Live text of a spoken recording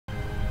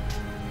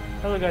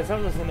Hello guys,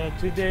 I'm Listener.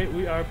 Today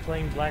we are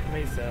playing Black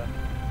Mesa,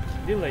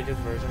 the latest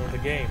version of the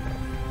game.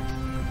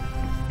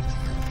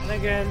 And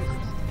again,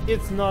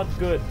 it's not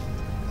good.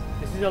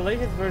 This is the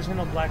latest version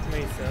of Black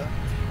Mesa.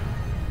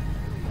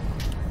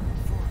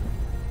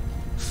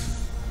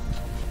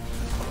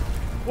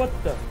 What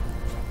the?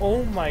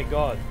 Oh my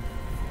god.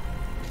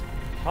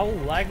 How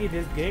laggy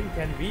this game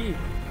can be.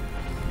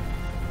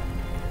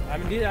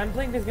 I'm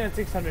playing this game at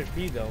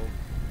 600p though.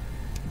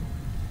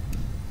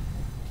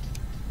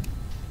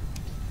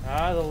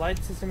 Ah, the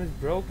light system is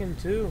broken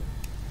too.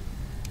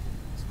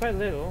 It's quite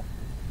little.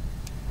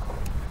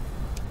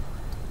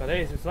 But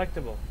hey, it's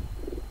reflectable.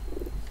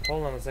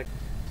 Hold on a sec.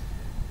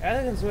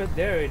 As you can see right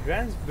there, it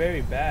runs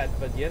very bad,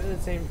 but yet at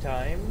the same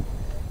time,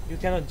 you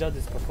cannot judge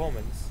its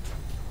performance.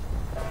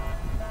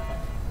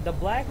 The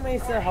Black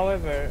Mesa,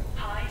 however,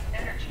 high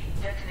energy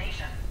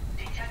detonation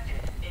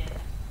detected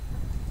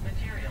in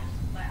materials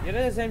lab. yet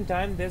at the same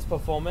time, this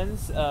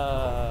performance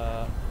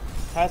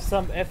has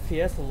some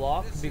FPS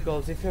lock,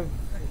 because if you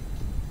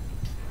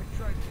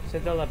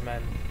shut up,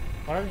 man.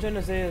 What I'm trying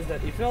to say is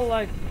that if you're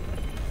like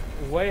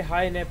way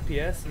high in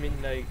FPS, I mean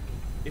like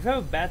if you have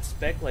a bad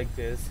spec like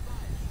this,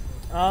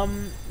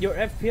 your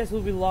FPS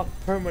will be locked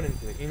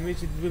permanently, in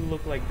which it will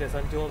look like this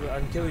until you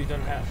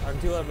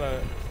have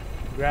a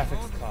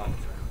graphics card.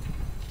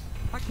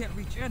 I can't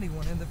reach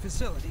anyone in the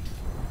facility.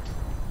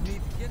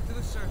 Need to get to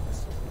the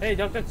surface. Hey,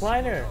 Dr.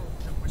 Kleiner.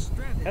 We're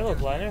stranded Hello, down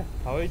Kleiner.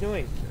 How are you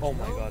doing? Oh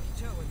my no god.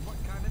 telling what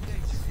kind of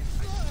danger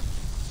it is.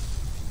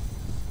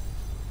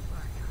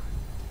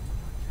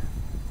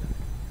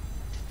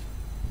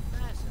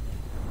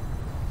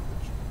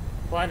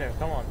 Kleiner,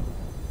 come on.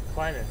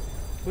 Kleiner,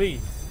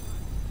 please.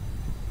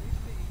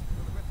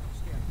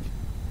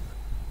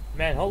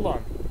 Man, hold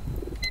on.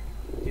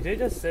 Did they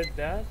just said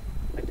that?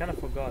 I kind of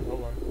forgot.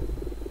 Hold on.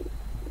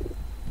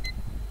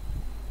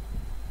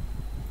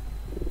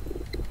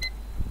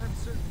 I'm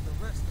certain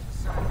the rest of the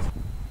science.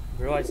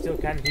 Bro, I still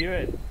can't hear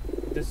it.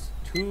 It's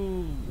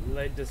too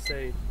late to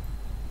say.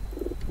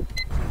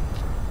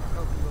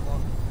 Help you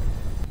along.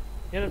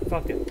 You know,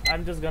 fuck it.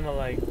 I'm just gonna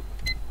like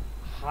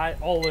high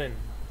all in.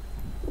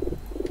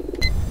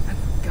 And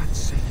for God's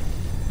sake,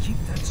 keep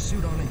that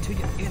suit on until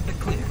you're in the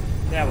clear.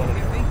 Yeah, You well,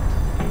 hear me?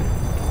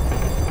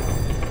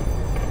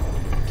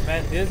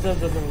 man, this just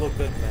doesn't look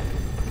good, man.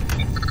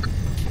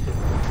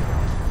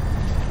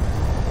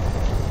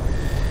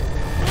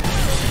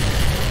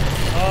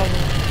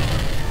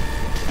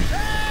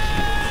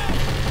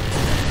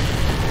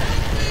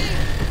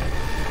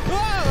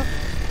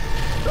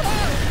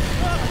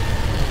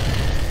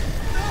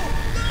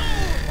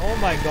 Oh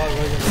my god,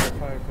 where's the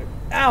fire effect?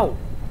 Ow!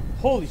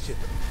 Holy shit.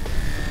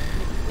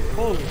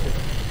 Holy shit.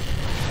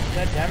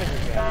 That damage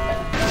is bad.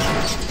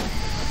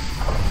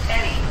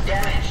 Any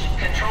damage,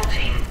 control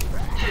team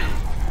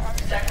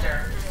 2,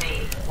 sector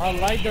 8. My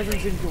light doesn't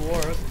seem to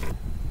work.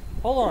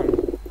 Hold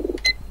on.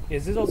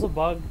 Is this also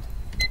bugged?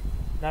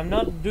 Now, I'm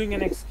not doing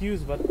an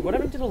excuse, but what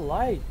happened to the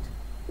light?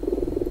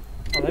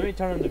 Oh, let me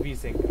turn on the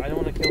VSync. I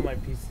don't want to kill my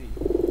PC.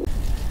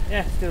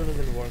 Yeah, still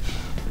doesn't work.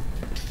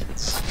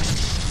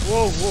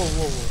 Whoa, whoa,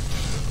 whoa, whoa.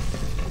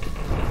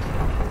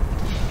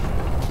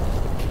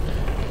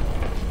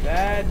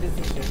 Bad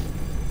decision.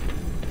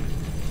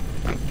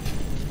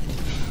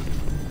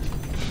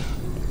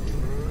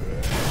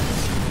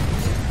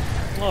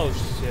 Oh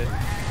shit.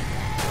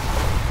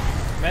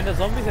 Man, the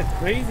zombies are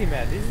crazy,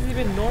 man. This is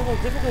even normal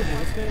difficulty.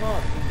 What's going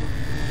on?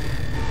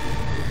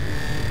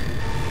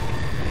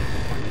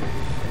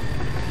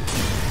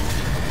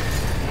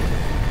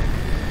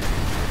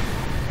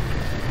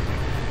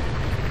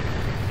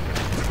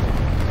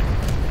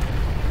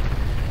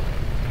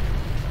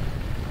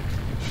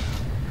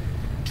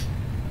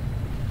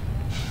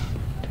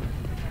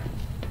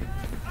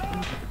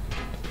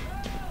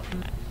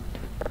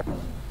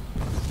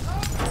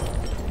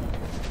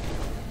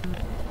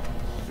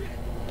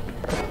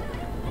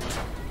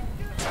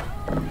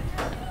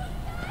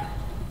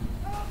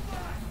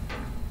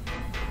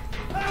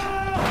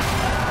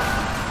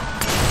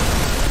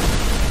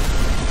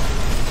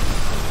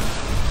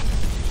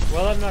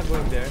 Well, I'm not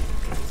going there.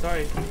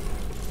 Sorry.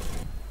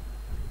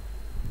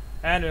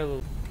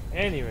 And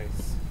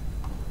anyways.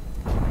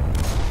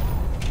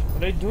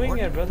 What are you doing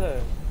here,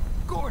 brother?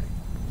 Gordon!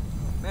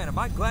 Man, am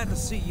I glad to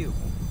see you.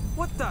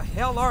 What the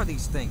hell are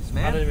these things,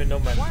 man? I don't even know,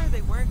 man. Why are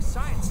they wearing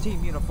science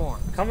team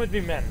uniforms? Come with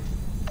me, man.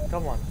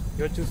 Come on.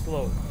 You're too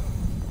slow.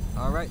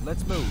 Alright,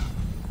 let's move.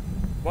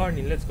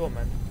 Barney, let's go,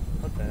 man.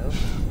 What the hell?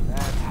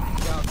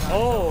 That's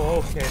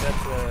Oh, okay.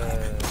 That's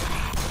a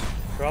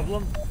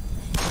problem.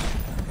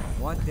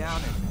 one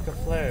down and The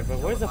flare, but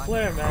where's the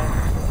flare, man?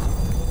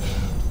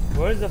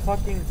 Where's the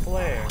fucking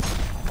flare?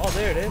 Oh,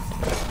 there it is.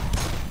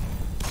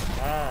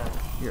 Ah,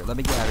 here, let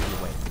me get out of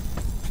your way.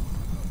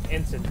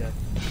 instant death.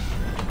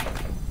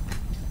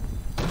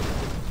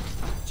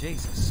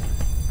 Jesus,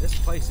 this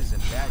place is in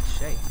bad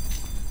shape.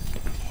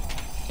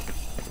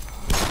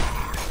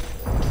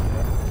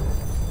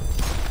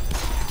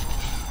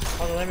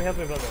 Hold on, let me help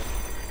you, brother.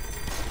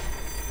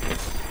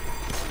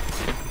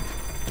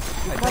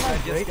 I think I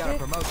just got a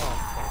promotion.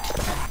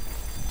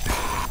 Oh,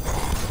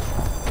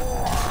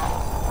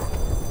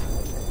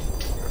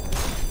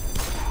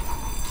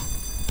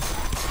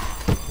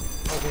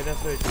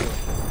 that's very true.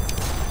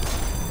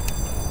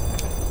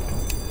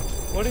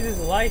 What is this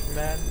light,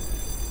 man?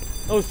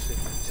 Oh shit.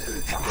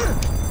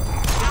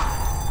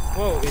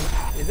 Whoa,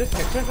 is the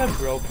textures are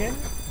broken?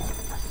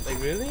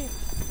 Like really?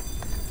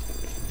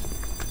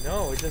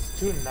 No, it's just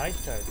too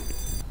nighttime.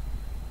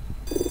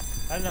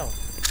 I don't know.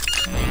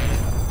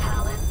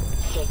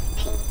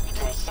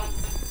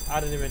 I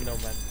don't even know,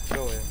 man.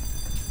 Go away.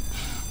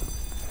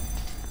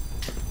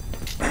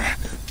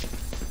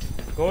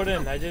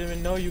 Gordon, I didn't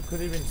even know you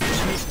could even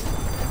see me.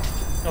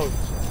 Oh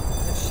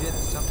shit. This shit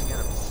is something out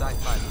of a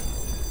sci-fi movie.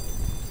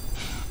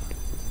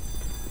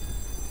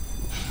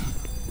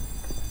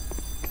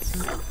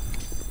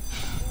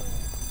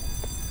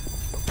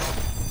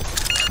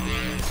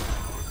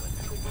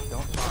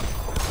 Don't bother.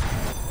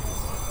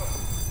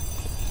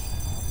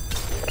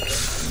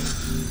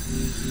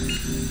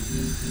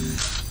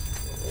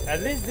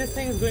 At least this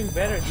thing is going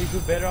better due to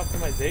better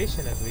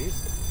optimization at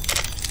least.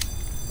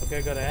 Okay,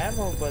 I got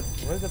ammo, but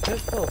where's the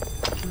pistol?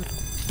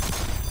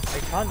 I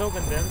can't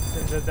open them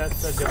since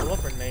that's the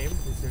developer name.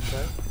 It's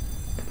inside.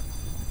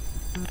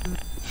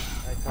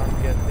 I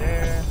can't get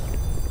there.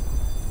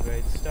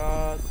 Great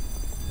start.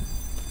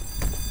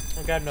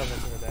 Okay, I'm not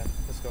messing with that.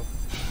 Let's go.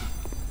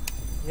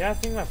 Yeah, I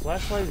think my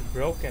flashlight is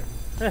broken.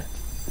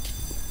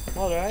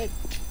 Alright.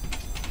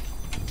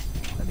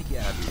 Let me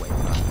get out of your way. I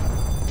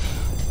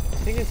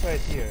think it's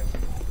right here.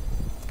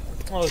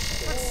 Oh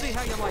shit. Let's see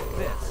how you like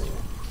this.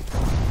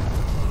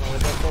 Oh,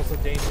 that's also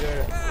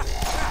danger.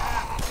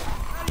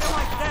 How do you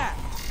like that?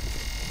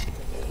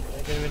 I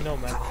don't even know,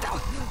 man.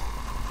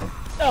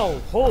 Oh,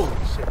 holy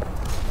shit.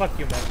 Fuck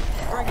you, man.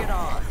 Bring it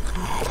on.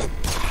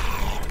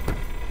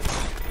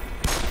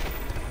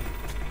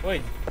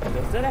 Wait,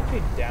 does that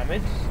actually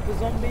damage the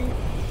zombie?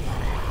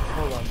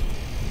 Hold on.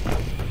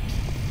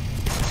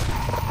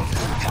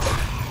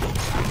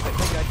 I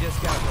think I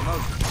just got a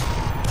promotion.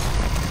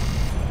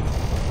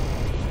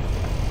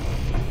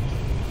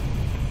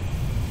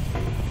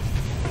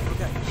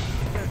 Okay,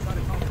 gotta try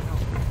to calm it down.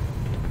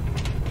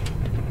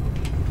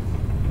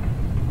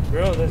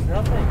 Bro, there's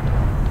nothing.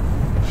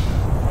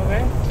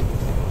 Okay.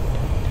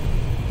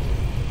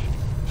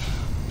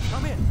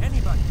 Come in,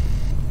 anybody.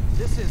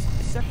 This is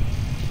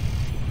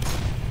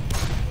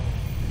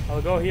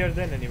I'll go here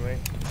then anyway.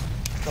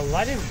 The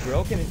light is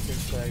broken, it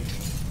seems like.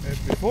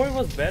 Before it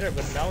was better,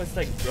 but now it's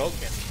like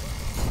broken.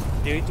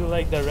 Due to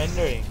like the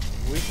rendering.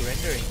 Weak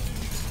rendering.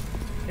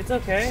 It's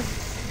okay.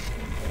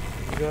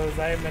 Because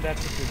I am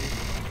adapted to this.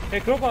 Hey,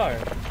 crowbar!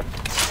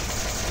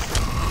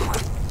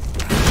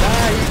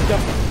 Ah, you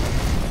jumped.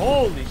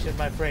 Holy shit,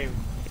 my frame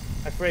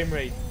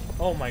rate.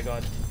 Oh my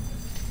god.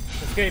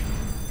 Escape.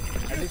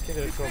 At least take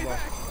a crowbar.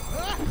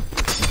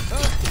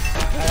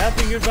 I'm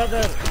helping you,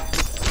 brother.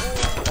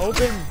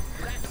 Open.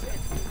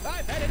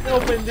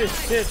 Open this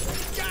shit.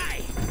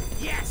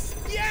 Yes!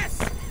 Yes!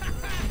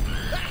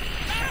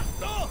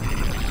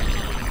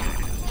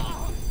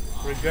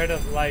 Regret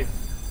of life.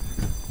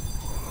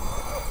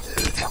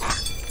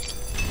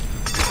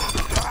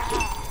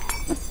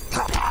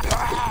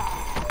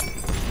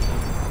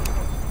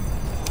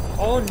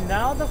 Oh,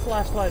 now the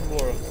flashlight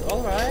works.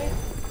 Alright.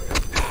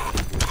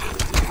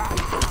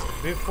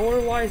 Before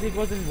wise it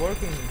wasn't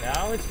working.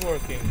 Now it's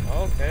working.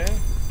 Okay.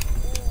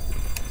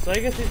 So I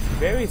guess it's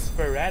very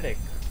sporadic.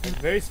 It's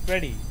very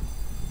spready.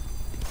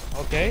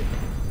 Okay.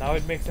 Now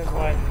it makes sense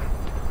why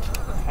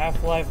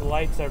Half-Life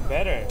lights are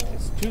better.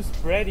 It's too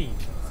spready.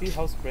 See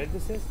how spread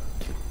this is?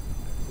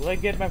 Will I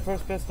get my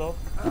first pistol?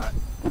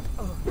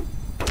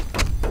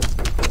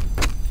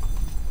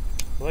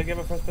 Will I get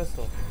my first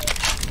pistol?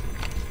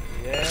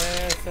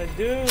 Yes, I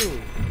do!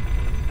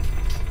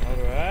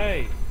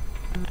 Alright.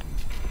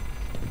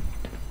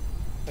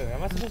 Wait,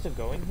 am I supposed to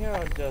go in here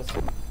or just...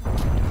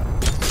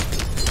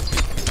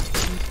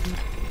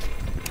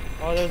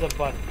 Oh, there's a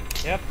button.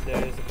 Yep,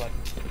 there is a button.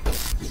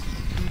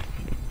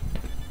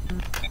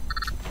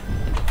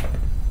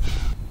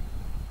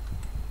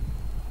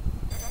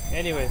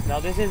 Anyways, now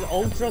this is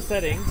ultra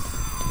settings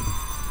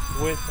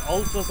with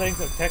ultra settings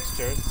of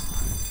textures.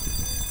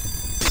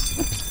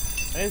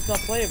 And it's not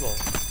playable.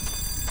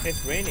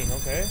 It's raining,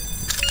 okay.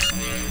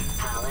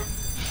 Power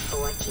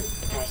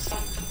 40%.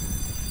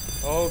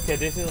 Okay,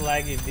 this is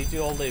laggy due to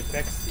all the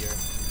effects here.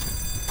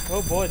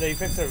 Oh boy, the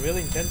effects are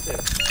really intensive.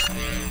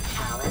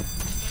 Power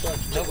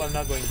 55%. Nope, I'm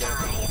not going there.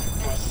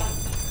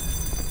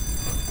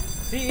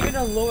 See, even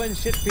a low-end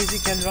shit PC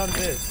can run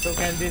this, so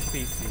can this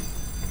PC.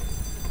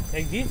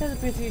 Like, this as a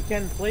PC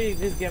can play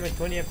this game at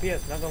 20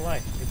 FPS, not gonna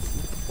lie. It's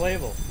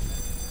playable.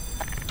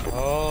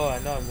 Oh, I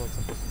know what I'm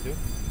supposed to do.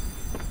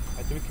 I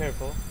have to be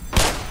careful.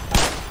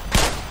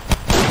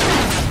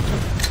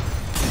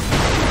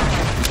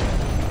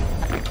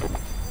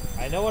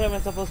 I know what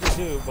I'm supposed to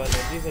do, but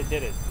at least I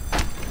did it.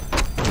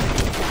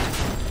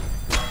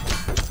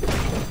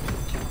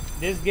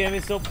 This game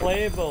is so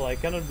playable, I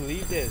cannot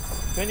believe this.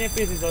 20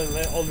 FPS is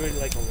already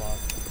like a lot.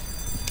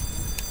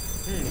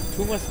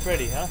 Too much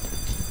spready, huh?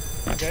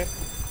 Okay.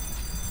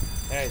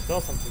 Yeah, I saw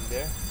something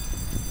there.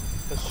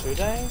 But should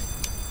I?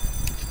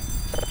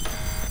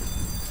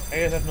 I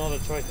guess I have no other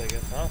choice, I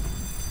guess, huh?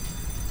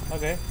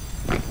 Okay.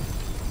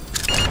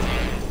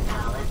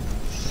 Power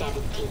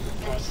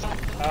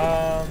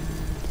 70%.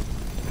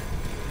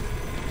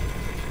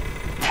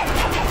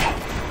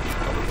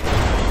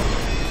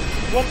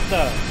 What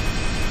the?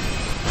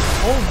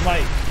 Oh my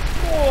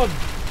god!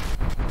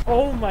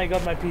 Oh my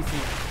god, my PC.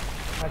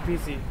 My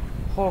PC.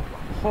 Oh,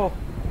 oh,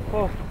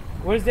 oh.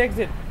 Where's the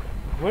exit?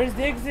 Where's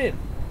the exit?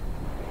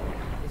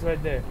 It's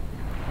right there.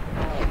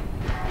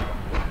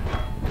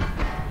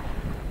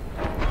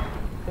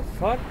 The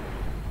fuck?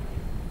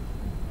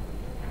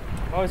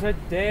 Oh, it's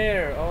right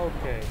there.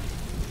 Okay.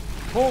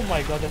 Oh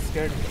my god, that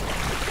scared me.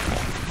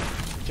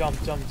 Jump,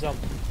 jump, jump.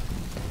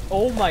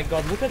 Oh my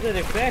god, look at that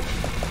effect.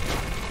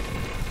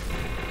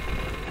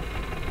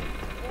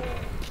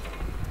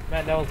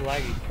 Man, that was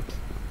laggy.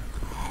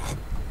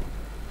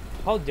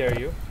 How dare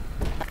you?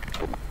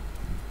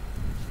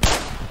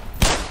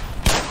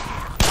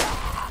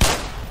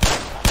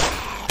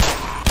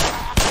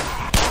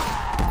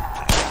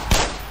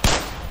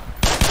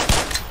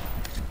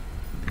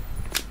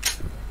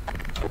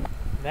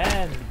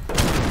 Man,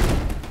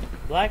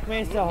 Black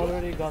Mesa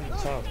already gone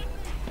top.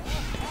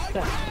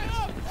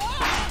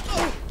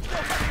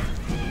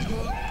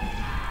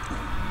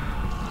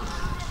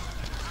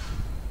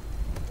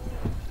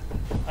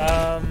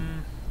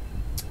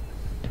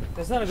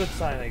 That's not a good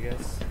sign, I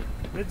guess.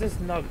 Let's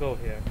just not go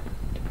here.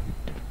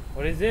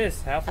 What is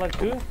this? Half-Life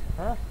 2?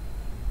 Huh?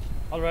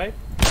 Alright.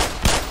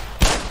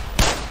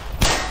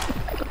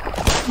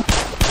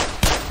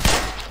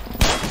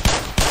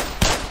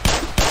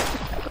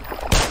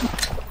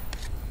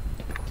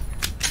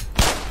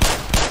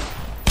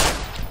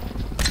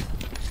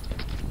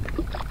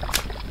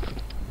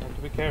 Have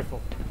to be careful.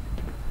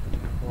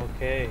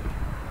 Okay.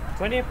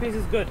 20 FPS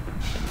is good.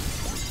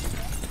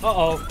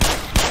 Uh-oh.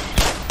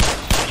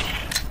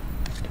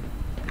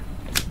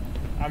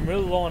 I'm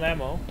really low on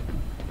ammo.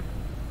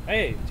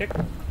 Hey, check.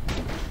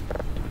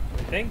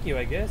 Thank you,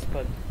 I guess,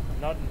 but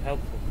not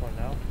helpful for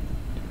now.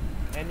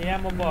 Any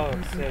ammo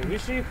box?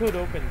 Wish you could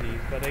open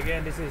these, but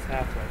again, this is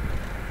Half-Life.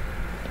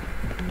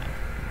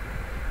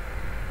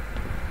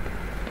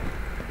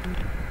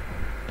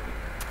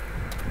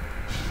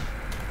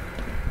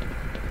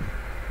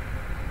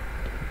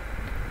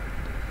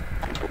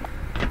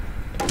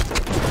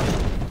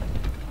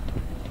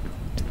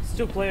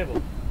 Still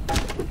playable.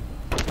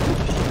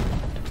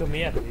 To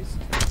me, at least.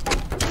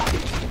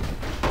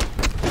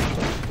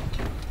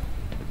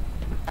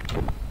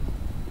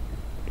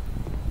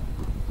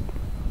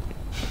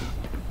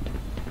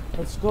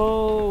 Let's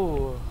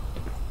go!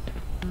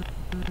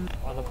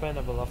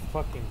 Unopenable, of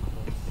fucking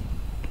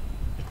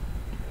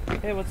course.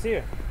 Hey, what's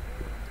here?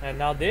 And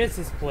now this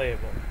is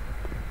playable.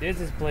 This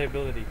is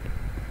playability.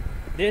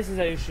 This is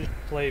how you should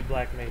play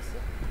Black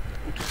Mesa.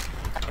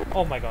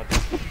 Oh my god.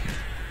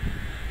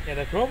 Yeah,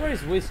 the crowbar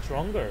is way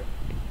stronger.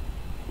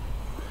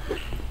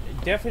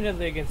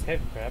 Definitely against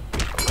heavy crap.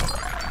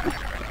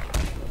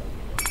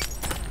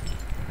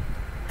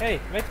 Hey,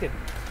 medkit.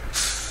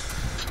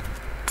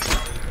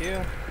 Thank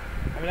you.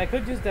 I mean, I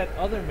could use that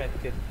other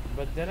medkit,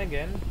 but then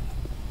again, I'm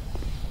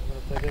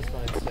gonna play this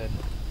one instead.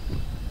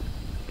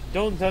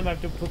 Don't tell me I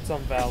have to put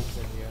some valves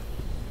in here.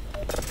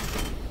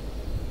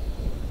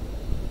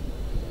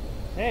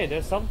 Hey,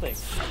 there's something.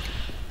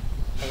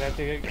 I have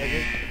to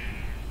get.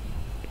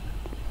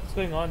 What's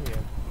going on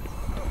here?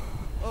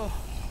 Oh,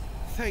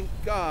 thank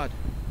God.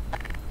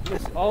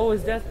 Listen, Oh,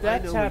 is that I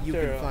know chapter? you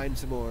can find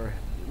some more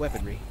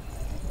weaponry.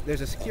 There's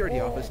a security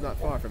office not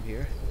far from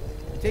here.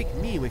 Take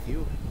me with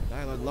you.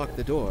 I'll unlock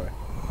the door.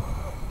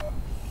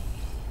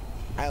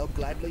 I'll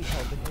gladly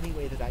help in any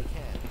way that I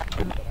can,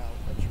 but I'll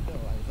let you know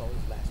I was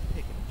always last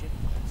pick in a gym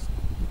class.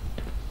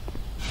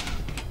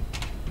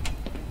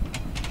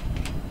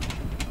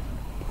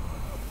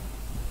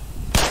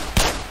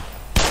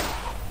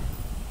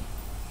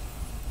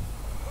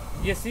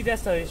 Yeah, see,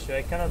 that's the issue.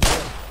 I cannot do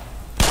it.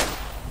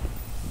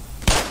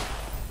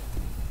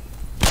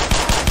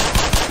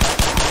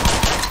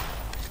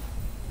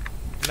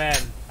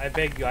 Man, I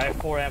beg you, I have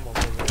 4 ammo.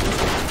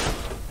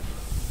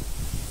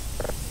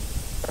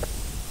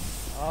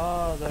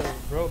 Oh, they're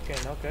broken,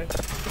 okay.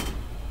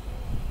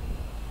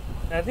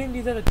 I think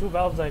these are the 2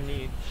 valves I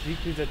need.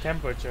 Decrease the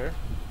temperature.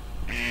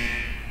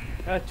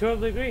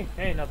 12 degree.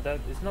 Hey, not that.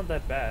 It's not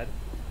that bad.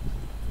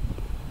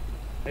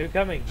 Are you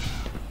coming?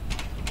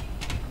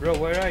 Bro,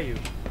 where are you?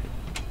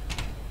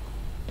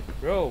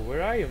 Bro,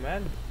 where are you,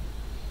 man?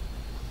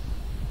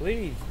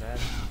 Please, man.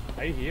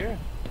 Are you here?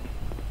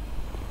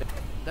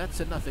 That's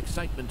enough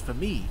excitement for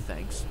me,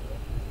 thanks.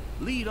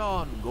 Lead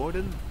on,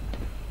 Gordon.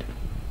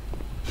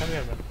 Come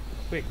here, man.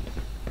 Quick.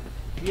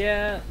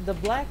 Yeah, the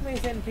Black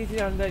Mesa NPCs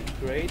aren't that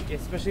great,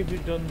 especially if you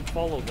don't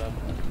follow them.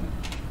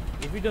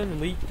 If you don't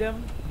lead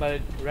them,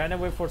 but ran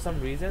away for some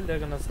reason, they're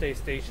gonna stay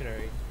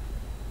stationary.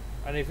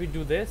 And if you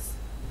do this,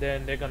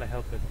 then they're gonna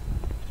help it.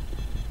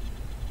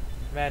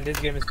 Man, this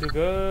game is too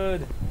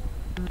good.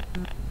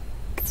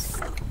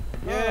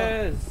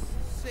 Yes!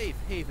 Safe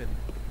haven.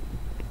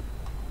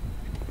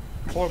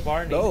 Poor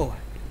Barney. Oh.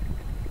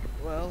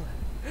 Well,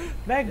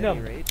 Magnum!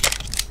 at any rate,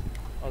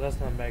 Oh, that's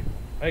not Magnum.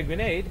 Hey,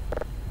 grenade!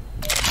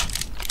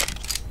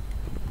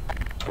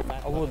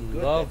 I would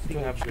love to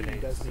have PhD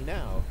grenades. does me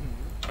now.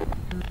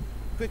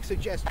 Quick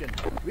suggestion.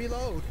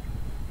 Reload.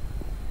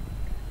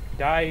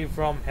 Die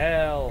from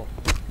hell.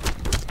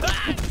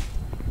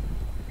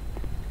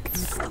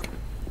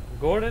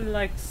 Gordon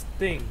likes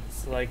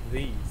things like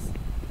these.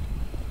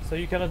 So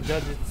you cannot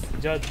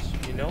judge,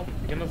 you know?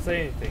 You cannot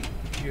say anything.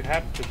 You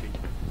have to be.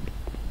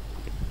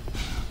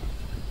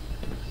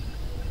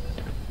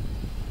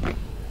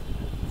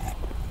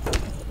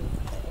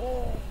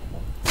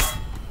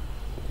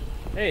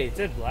 Hey, it's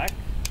it black.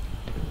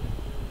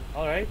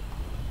 Alright.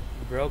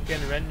 Broken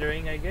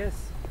rendering, I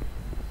guess.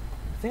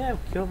 I think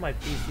I've killed my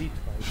PC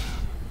twice.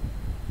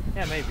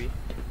 Yeah, maybe.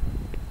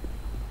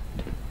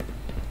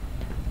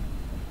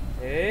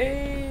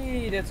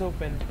 Hey, that's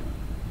open.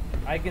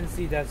 I can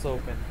see that's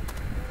open.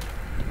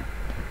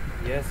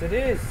 Yes, it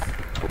is.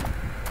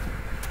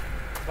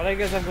 But I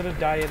guess I'm gonna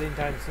die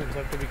anytime soon, so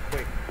I have to be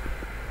quick.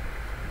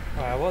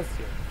 Oh, I was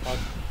here. Fuck.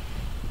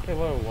 Okay,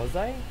 where was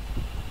I?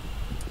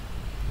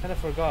 Kinda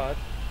forgot.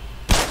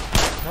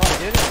 No, I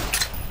didn't.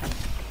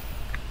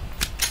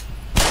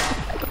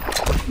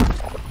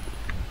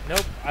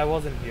 Nope, I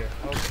wasn't here.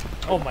 Okay.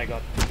 Oh my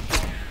god.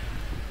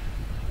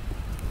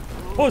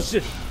 Oh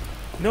shit!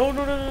 No,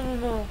 no, no, no, no,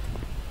 no.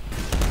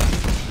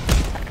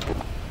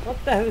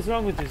 What the hell is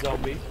wrong with you,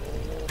 zombie?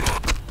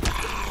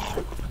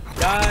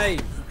 Die! You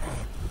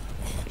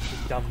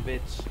dumb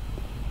bitch.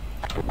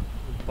 You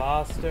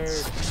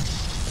bastard.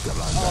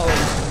 Oh,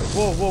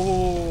 whoa, whoa,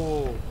 whoa, whoa,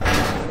 whoa.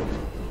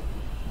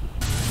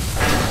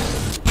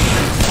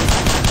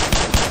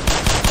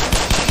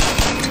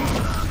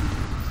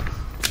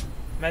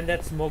 Man,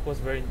 that smoke was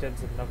very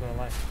intense, I'm not gonna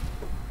lie.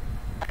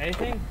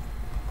 Anything?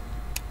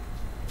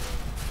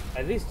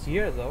 At least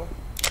here, though.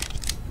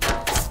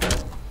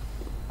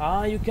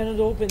 Ah, you cannot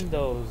open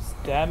those.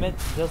 Damn it,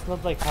 just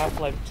not like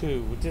Half-Life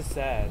 2, which is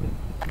sad.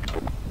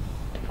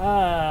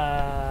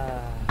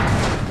 Ah.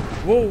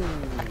 Whoa.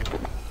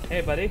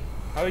 Hey, buddy.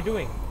 How are you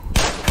doing?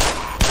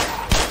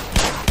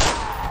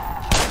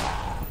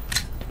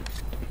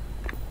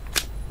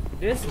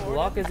 This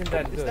block isn't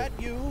that good. Is that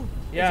you?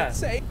 Yeah. Is it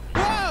safe?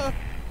 Ah!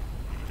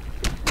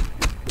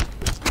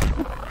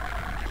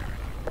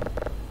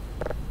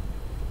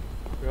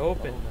 We're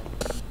open.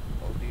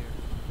 Oh dear.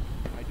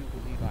 I do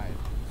believe I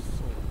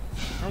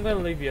am I'm gonna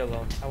leave you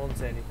alone. I won't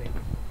say anything.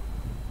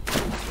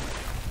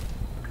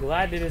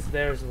 Glad it is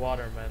there's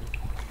water, man.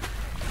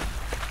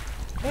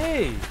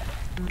 Hey!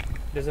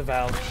 There's a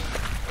valve.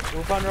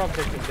 We'll find our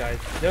objective, guys.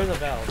 There's a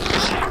valve.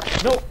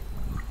 No!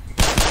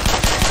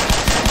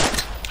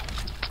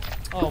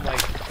 Oh my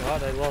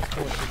god, I lost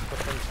so much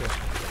potential.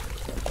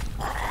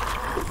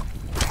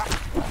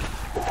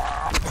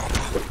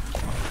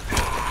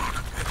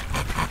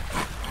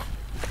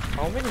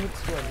 How many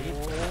hits do I need?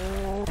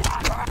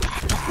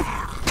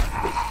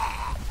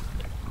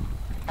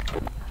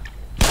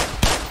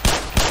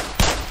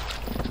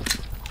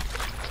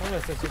 I'm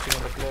gonna start sitting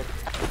on the floor.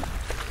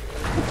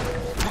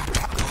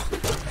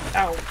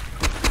 Ow!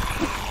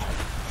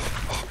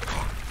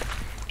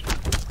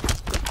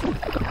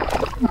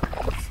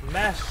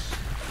 Smash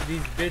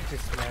these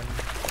bitches, man.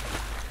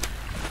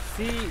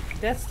 See,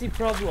 that's the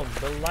problem.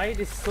 The light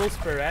is so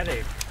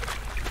sporadic.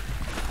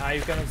 Ah,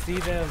 you cannot see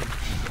them.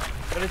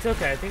 But it's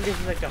okay, I think this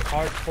is like a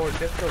hardcore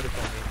difficulty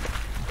for me.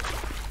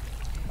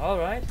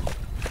 Alright.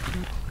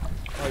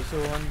 Oh, you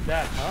still want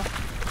that, huh?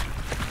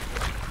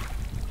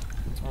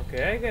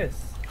 Okay, I guess.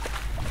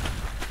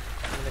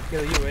 I'm gonna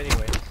kill you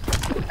anyway.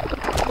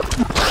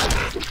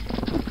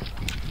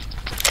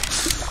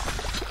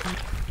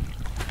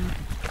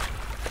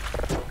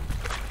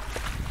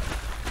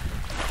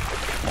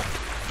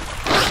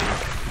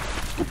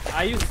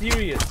 Are you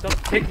serious? Stop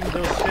taking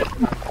those shit,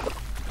 man.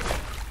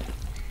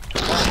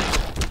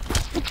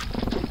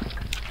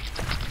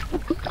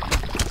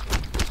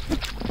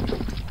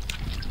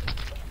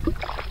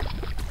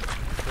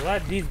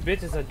 Glad these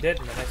bitches are dead,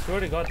 man. I swear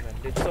to god, man.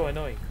 It's so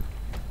annoying.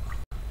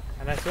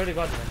 And I swear to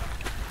god, man.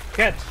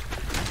 Catch!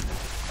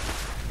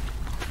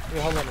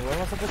 Wait, hold on. Where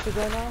am I supposed to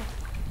go now?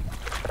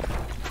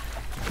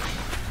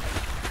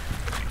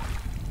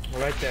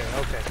 Right there.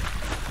 Okay.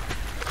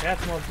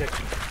 That's my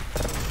objective.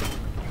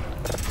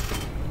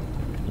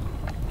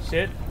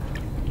 Shit.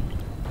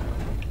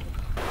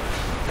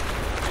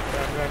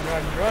 Run, run,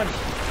 run, run!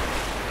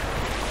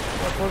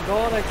 I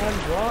forgot I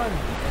can't run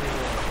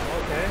anymore.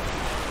 Okay.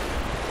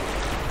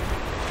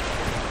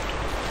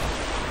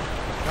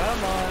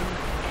 Come on.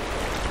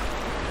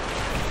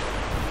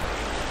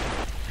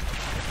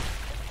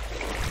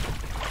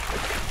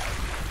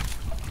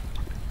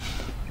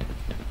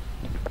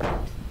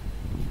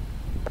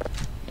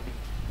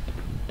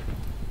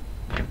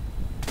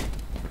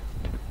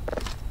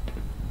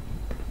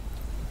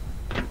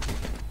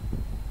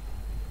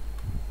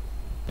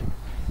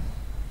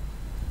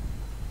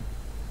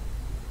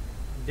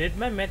 Did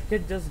my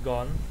medkit just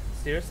gone?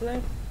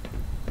 Seriously?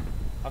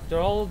 After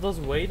all of those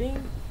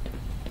waiting?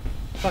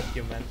 Fuck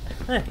you, man.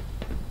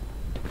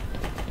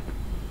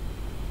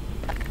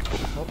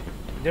 Oh,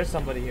 there's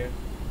somebody here.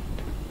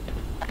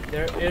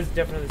 There is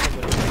definitely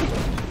somebody here.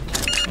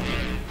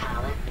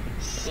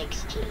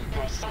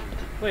 60%.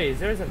 Wait, is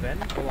there a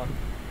vent? Hold on.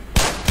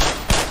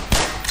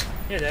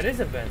 Yeah, that is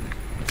a vent.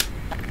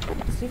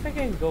 Let's see if I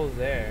can go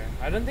there.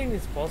 I don't think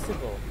it's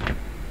possible.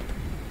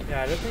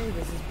 Yeah, I don't think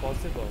this is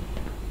possible.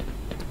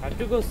 I have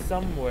to go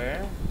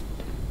somewhere.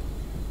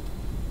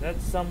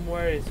 That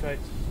somewhere is right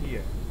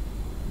here.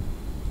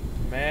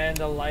 Man,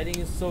 the lighting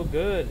is so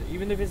good,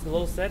 even if it's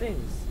low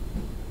settings.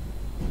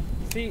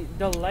 See,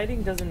 the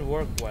lighting doesn't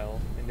work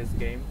well in this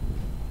game.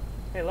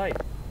 Hey, light.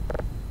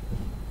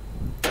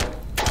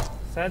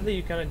 Sadly,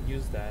 you cannot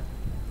use that.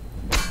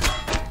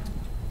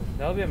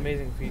 That'll be an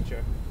amazing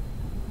feature.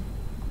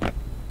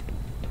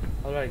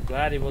 Alright,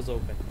 glad it was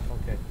open.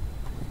 Okay.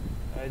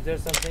 Is there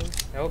something?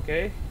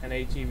 Okay, an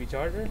HEV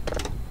charger.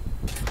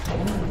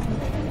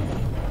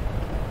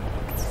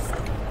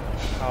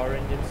 Power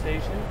engine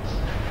station.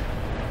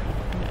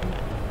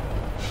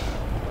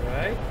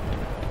 Alright.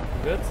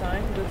 Good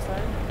sign, good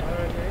sign.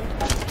 Alright, okay,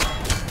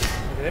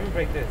 let me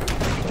break this.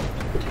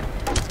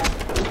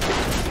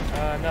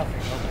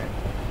 Nothing, okay.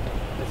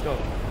 Let's go.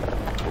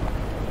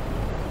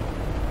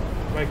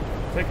 Right,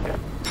 click it.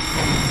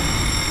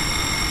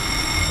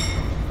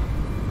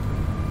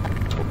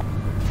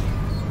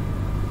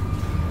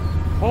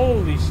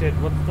 Holy shit,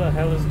 what the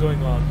hell is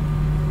going on?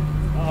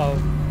 Uh-oh,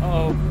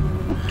 uh-oh.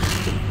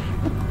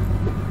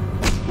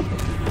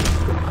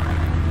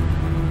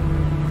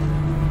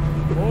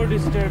 More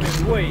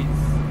disturbing ways.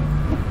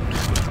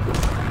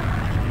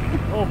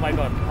 Oh my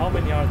god, how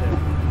many are there?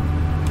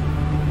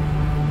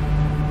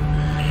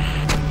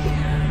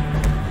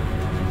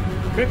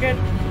 Cricket!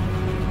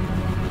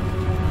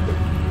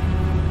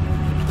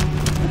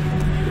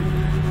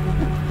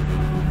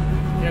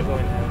 Yeah, go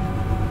ahead.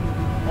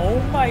 Oh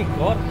my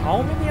god,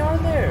 how many are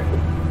there?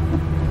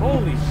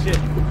 Holy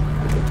shit.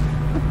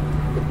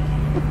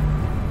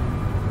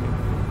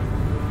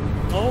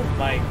 Oh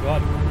my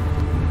god.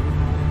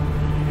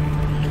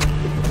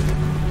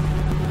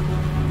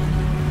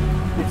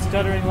 It's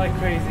stuttering like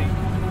crazy.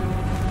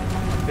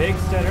 Big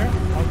stutter,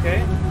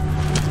 okay.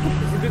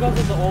 This is because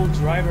of the old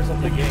drivers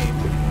of the game.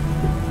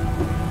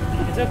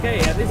 It's okay,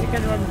 at least you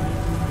can run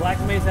Black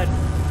Mesa at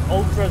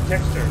ultra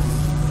textures.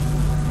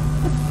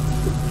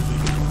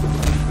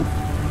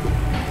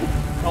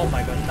 Oh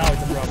my god, now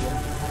it's a problem.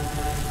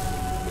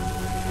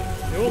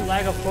 It will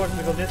lag, of course,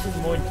 because this is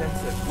more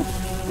intensive.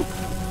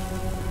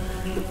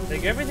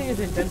 Like, everything is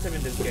intensive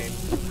in this game.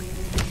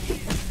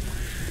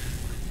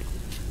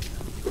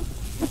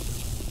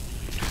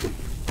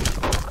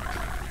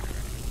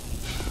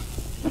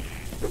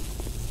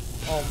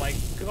 Oh my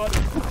god.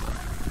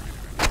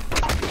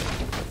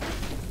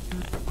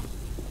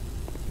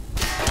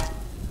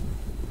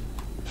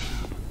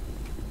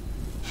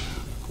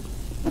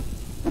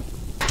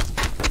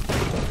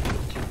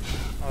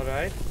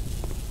 Alright.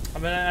 I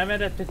mean, I'm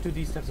adapted to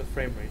these types of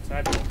frame rates.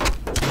 I don't know.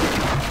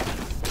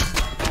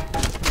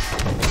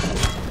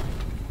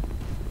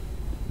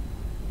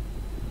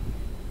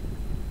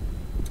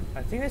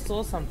 I think I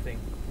saw something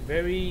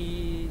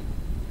very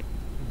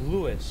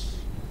bluish.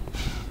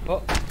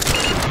 Oh,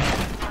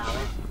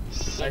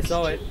 I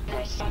saw it.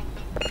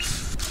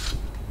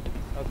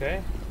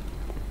 Okay.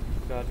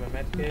 Got my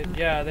medkit.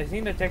 Yeah, I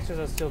think the textures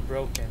are still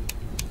broken.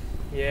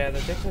 Yeah, the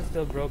texture is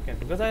still broken.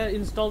 Because I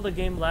installed the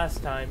game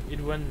last time, it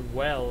went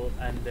well,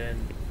 and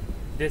then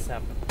this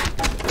happened.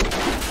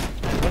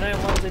 And when I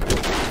wanted to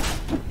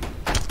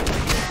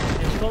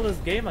install this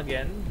game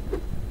again...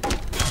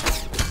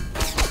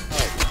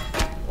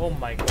 Oh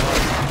my god.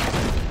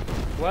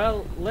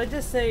 Well, let's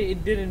just say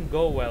it didn't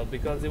go well,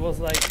 because it was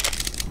like...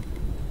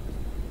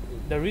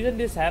 The reason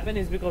this happened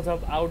is because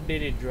of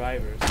outdated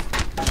drivers.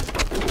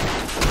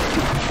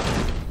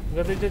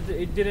 Because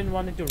it didn't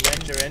want it to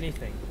render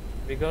anything.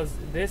 Because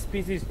this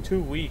PC is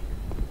too weak.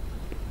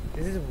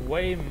 This is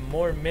way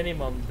more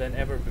minimum than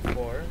ever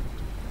before.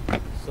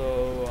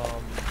 So,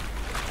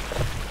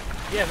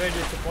 yeah, very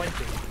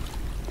disappointing.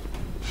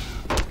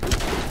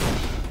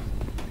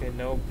 Okay,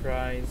 no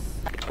prize.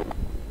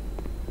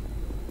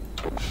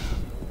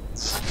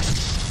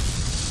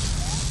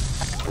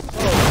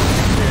 Oh,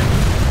 shit.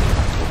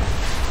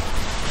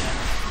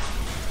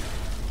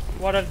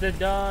 What have they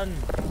done?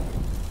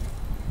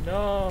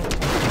 No.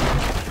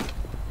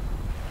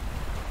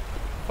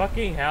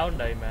 Fucking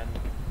Hyundai, man.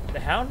 The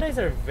Hyundais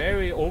are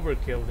very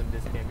overkill in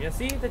this game. Yeah,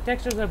 see, the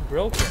textures are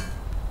broken.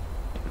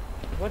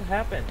 What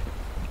happened?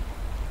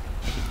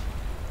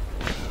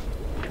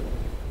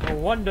 No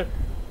wonder.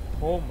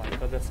 Oh my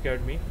god, that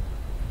scared me.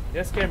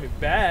 That scared me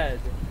bad.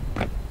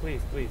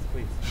 Please, please,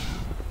 please.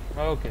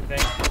 Okay,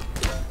 thank you.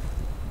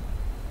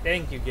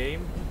 Thank you,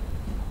 game.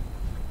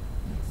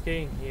 Let's get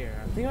in here.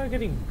 I think I'm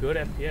getting good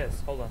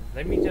FPS. Hold on.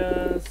 Let me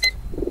just...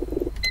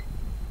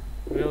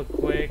 Real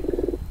quick.